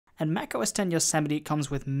And macOS 10 Yosemite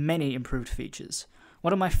comes with many improved features.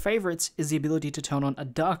 One of my favorites is the ability to turn on a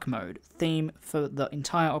dark mode theme for the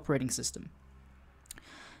entire operating system.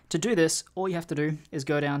 To do this, all you have to do is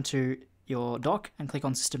go down to your dock and click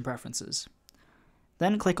on System Preferences.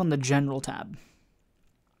 Then click on the General tab.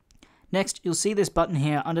 Next, you'll see this button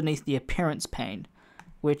here underneath the Appearance pane,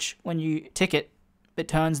 which, when you tick it, it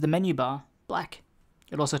turns the menu bar black.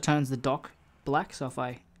 It also turns the dock black, so if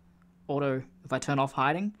I turn off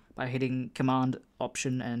hiding by hitting Command,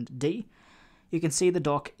 Option, and D, you can see the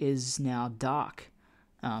dock is now dark.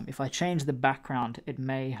 If I change the background, it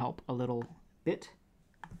may help a little bit.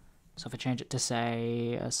 So if I change it to,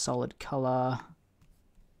 say, a solid color,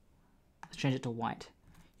 let's change it to white.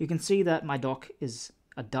 You can see that my dock is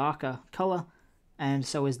a darker color, and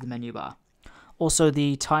so is the menu bar. Also,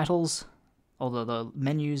 the titles, although the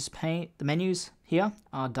menus here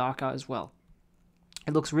are darker as well.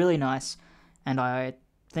 It looks really nice, and I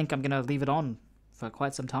think I'm going to leave it on for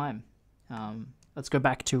quite some time. Let's go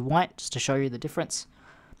back to white just to show you the difference.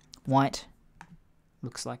 White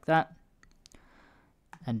looks like that,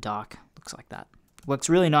 and dark looks like that. Works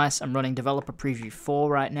really nice. I'm running Developer Preview 4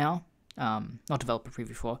 right now. Not Developer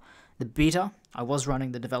Preview 4, the beta. I was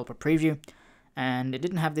running the Developer Preview, and it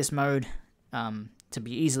didn't have this mode to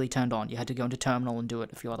be easily turned on. You had to go into Terminal and do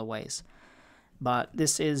it a few other ways. But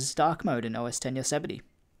this is dark mode in OS X Yosemite.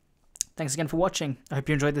 Thanks again for watching. I hope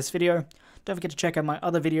you enjoyed this video. Don't forget to check out my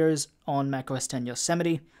other videos on macOS X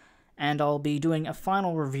Yosemite, and I'll be doing a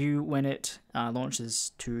final review when it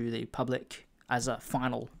launches to the public as a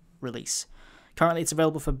final release. Currently it's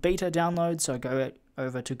available for beta download, so go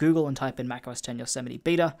over to Google and type in macOS X Yosemite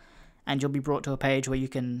beta, and you'll be brought to a page where you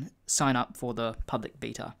can sign up for the public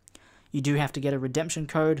beta. You do have to get a redemption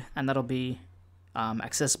code, and that'll be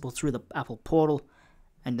accessible through the Apple portal,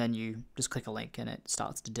 and then you just click a link and it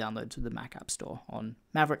starts to download to the Mac App Store on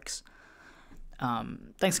Mavericks.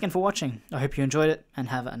 Thanks again for watching. I hope you enjoyed it, and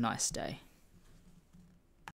have a nice day.